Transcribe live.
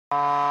The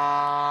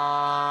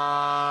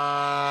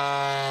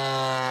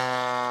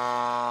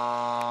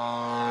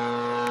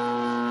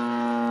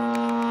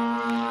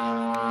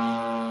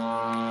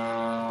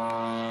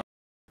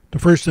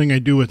first thing I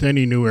do with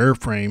any new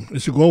airframe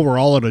is to go over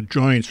all of the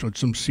joints with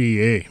some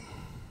CA.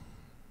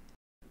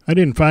 I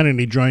didn't find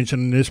any joints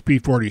in this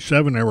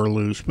P47 that were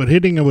loose, but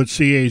hitting it with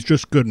CA is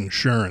just good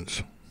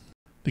insurance.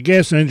 The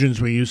gas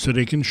engines we use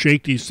today can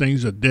shake these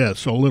things to death,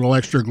 so a little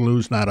extra glue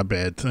is not a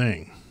bad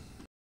thing.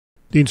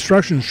 The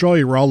instructions show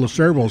you where all the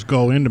servos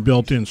go in the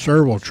built-in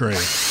servo tray.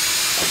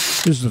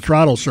 This is the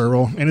throttle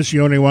servo, and it's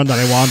the only one that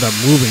I wound up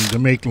moving to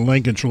make the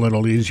linkage a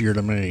little easier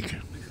to make.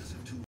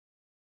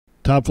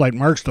 Top-Flite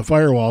marks the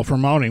firewall for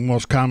mounting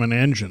most common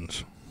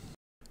engines.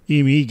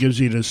 EME gives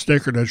you the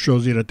sticker that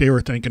shows you that they were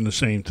thinking the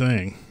same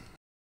thing.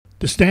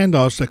 The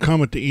standoffs that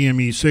come with the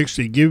EME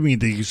 60 give me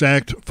the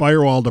exact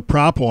firewall to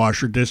prop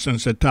washer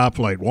distance that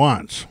Top-Flite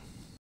wants.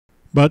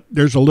 But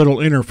there's a little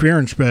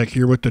interference back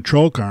here with the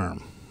choke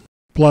arm.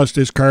 Plus,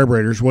 this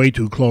carburetor is way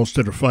too close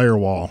to the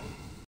firewall.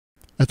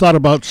 I thought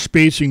about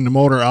spacing the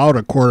motor out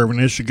a quarter of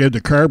an inch to give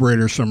the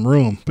carburetor some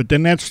room, but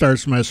then that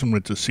starts messing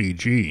with the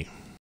CG.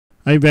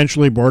 I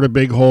eventually bored a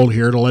big hole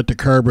here to let the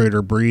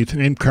carburetor breathe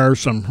and carve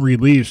some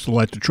reliefs to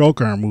let the choke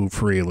arm move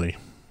freely.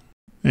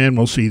 And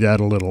we'll see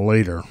that a little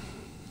later.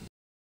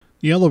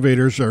 The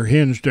elevators are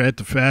hinged at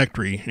the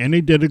factory, and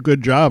they did a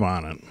good job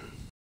on it.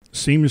 The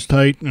seam is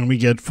tight and we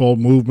get full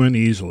movement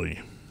easily.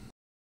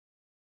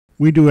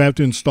 We do have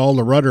to install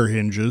the rudder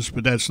hinges,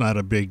 but that's not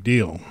a big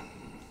deal.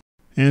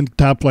 And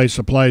Top-Flite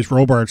supplies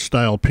Robart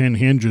style pin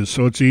hinges,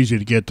 so it's easy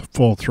to get the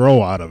full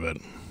throw out of it.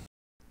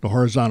 The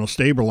horizontal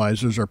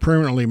stabilizers are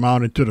permanently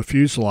mounted to the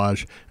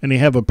fuselage, and they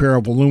have a pair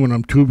of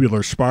aluminum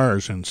tubular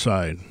spars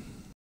inside.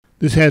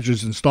 This hatch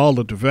is installed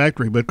at the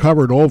factory but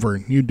covered over.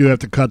 You do have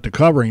to cut the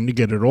covering to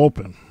get it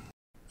open.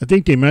 I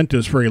think they meant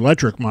this for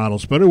electric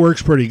models, but it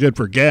works pretty good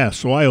for gas,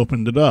 so I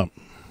opened it up.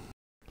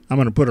 I'm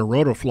going to put a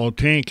Rotoflow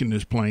tank in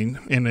this plane,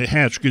 and the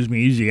hatch gives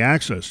me easy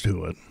access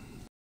to it.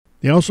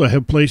 They also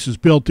have places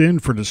built in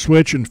for the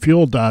switch and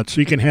fuel dots, so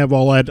you can have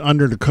all that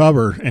under the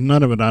cover and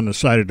none of it on the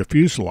side of the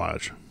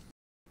fuselage.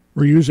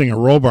 We're using a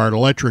Robart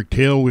electric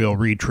tailwheel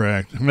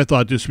retract, and I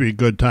thought this would be a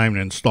good time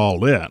to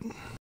install it.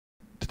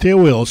 The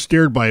tailwheel is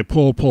steered by a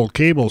pull-pull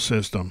cable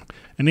system,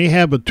 and they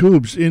have the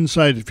tubes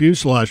inside the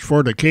fuselage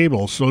for the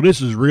cables, so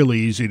this is really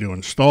easy to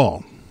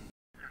install.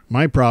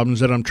 My problem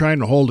is that I'm trying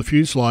to hold the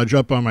fuselage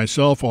up by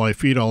myself while I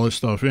feed all this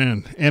stuff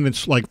in, and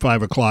it's like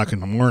 5 o'clock in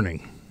the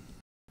morning.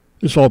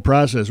 This whole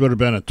process would have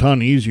been a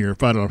ton easier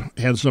if I'd have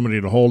had somebody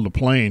to hold the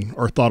plane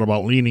or thought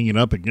about leaning it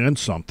up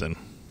against something.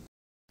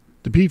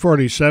 The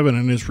P47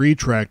 and this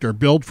retract are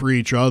built for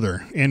each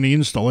other, and the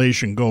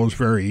installation goes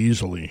very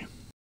easily.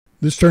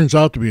 This turns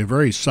out to be a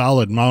very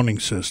solid mounting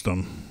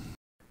system.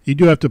 You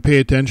do have to pay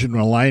attention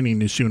to aligning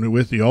this unit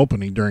with the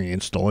opening during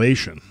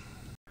installation.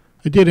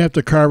 I did have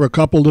to carve a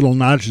couple little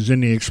notches in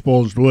the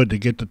exposed wood to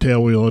get the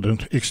tailwheel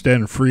to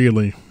extend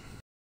freely.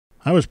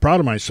 I was proud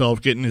of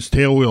myself getting this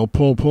tailwheel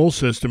pull-pull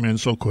system in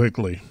so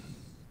quickly.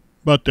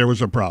 But there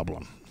was a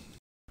problem.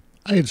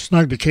 I had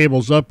snug the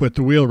cables up with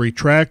the wheel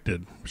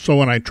retracted, so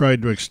when I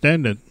tried to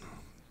extend it,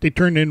 they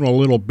turned into a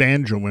little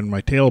banjo in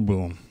my tail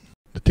boom.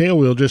 The tail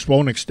wheel just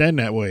won't extend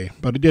that way,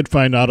 but I did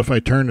find out if I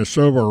turned the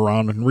servo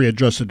around and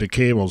readjusted the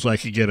cables, I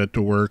could get it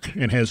to work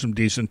and has some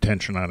decent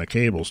tension on the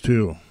cables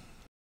too.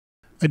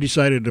 I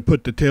decided to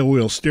put the tail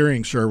wheel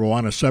steering servo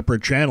on a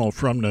separate channel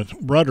from the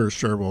rudder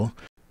servo.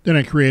 Then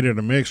I created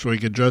a mix so we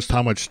could adjust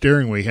how much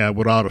steering we have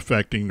without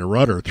affecting the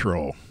rudder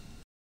throw.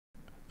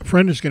 A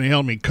friend is going to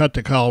help me cut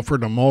the cowl for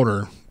the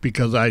motor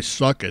because I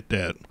suck at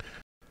that.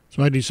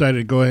 So I decided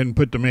to go ahead and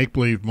put the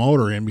make-believe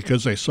motor in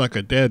because I suck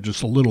at that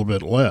just a little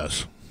bit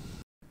less.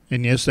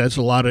 And yes, that's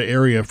a lot of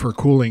area for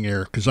cooling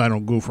air because I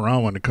don't goof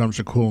around when it comes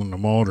to cooling the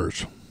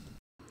motors.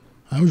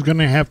 I was going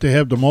to have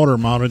the motor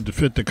mounted to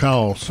fit the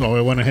cowl, so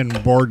I went ahead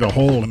and bored the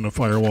hole in the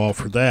firewall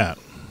for that.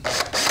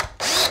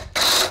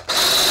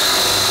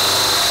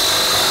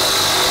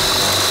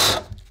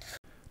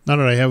 Now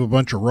that I have a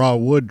bunch of raw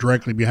wood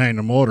directly behind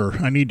the motor,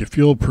 I need to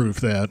fuel-proof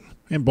that,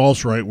 and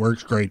Balsa-Rite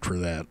works great for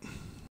that.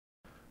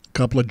 A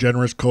couple of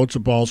generous coats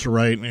of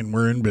Balsa-Rite and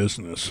we're in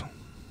business.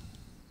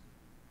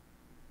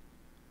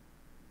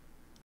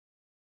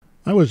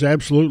 I was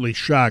absolutely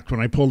shocked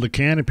when I pulled the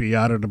canopy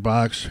out of the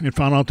box and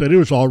found out that it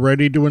was all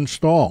ready to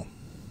install.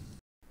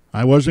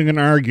 I wasn't going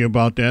to argue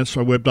about that,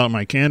 so I whipped out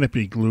my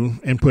canopy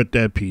glue and put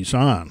that piece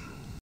on.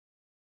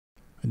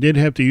 I did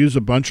have to use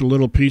a bunch of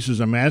little pieces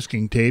of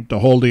masking tape to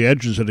hold the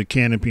edges of the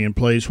canopy in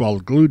place while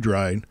the glue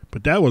dried,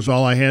 but that was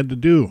all I had to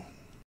do.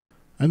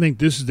 I think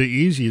this is the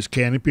easiest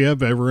canopy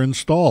I've ever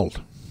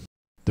installed.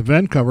 The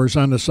vent covers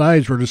on the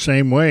sides were the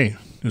same way.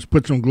 Just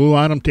put some glue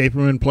on them, tape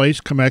them in place,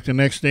 come back the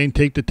next day and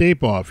take the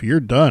tape off. You're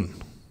done.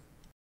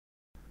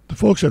 The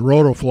folks at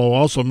Rotoflow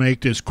also make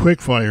this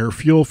quick-fire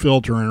fuel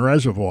filter and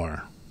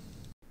reservoir.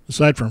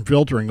 Aside from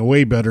filtering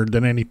way better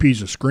than any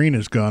piece of screen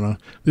is gonna,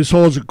 this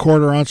holds a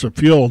 1/4 ounce of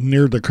fuel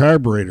near the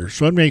carburetor,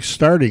 so it makes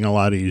starting a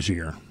lot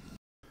easier.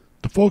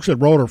 The folks at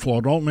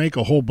Rotorflow don't make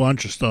a whole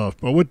bunch of stuff,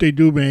 but what they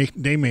do make,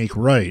 they make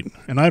right.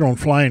 And I don't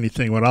fly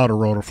anything without a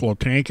Rotorflow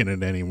tank in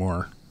it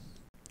anymore.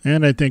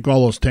 And I think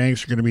all those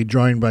tanks are going to be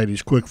joined by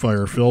these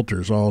quick-fire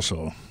filters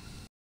also.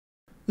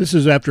 This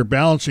is after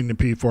balancing the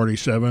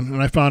P47,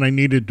 and I found I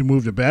needed to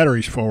move the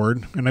batteries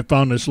forward, and I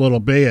found this little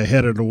bay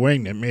ahead of the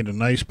wing that made a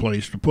nice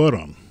place to put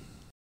them.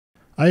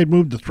 I had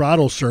moved the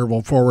throttle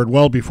servo forward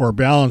well before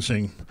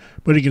balancing,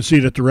 but you can see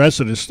that the rest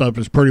of this stuff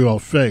is pretty well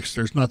fixed.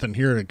 There's nothing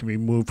here that can be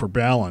moved for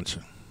balance.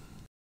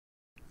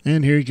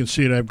 And here you can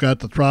see that I've got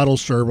the throttle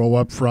servo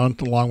up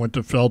front along with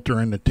the filter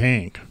and the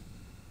tank.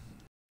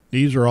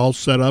 These are all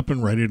set up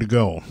and ready to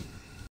go.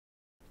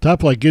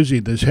 Top-Flite gives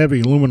you this heavy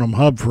aluminum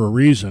hub for a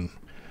reason.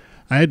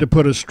 I had to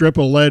put a strip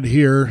of lead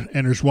here,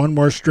 and there's one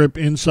more strip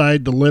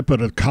inside the lip of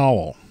the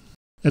cowl.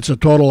 That's a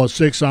total of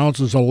 6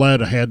 ounces of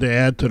lead I had to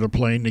add to the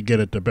plane to get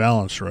it to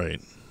balance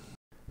right.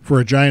 For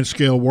a giant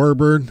scale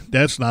warbird,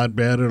 that's not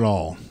bad at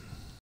all.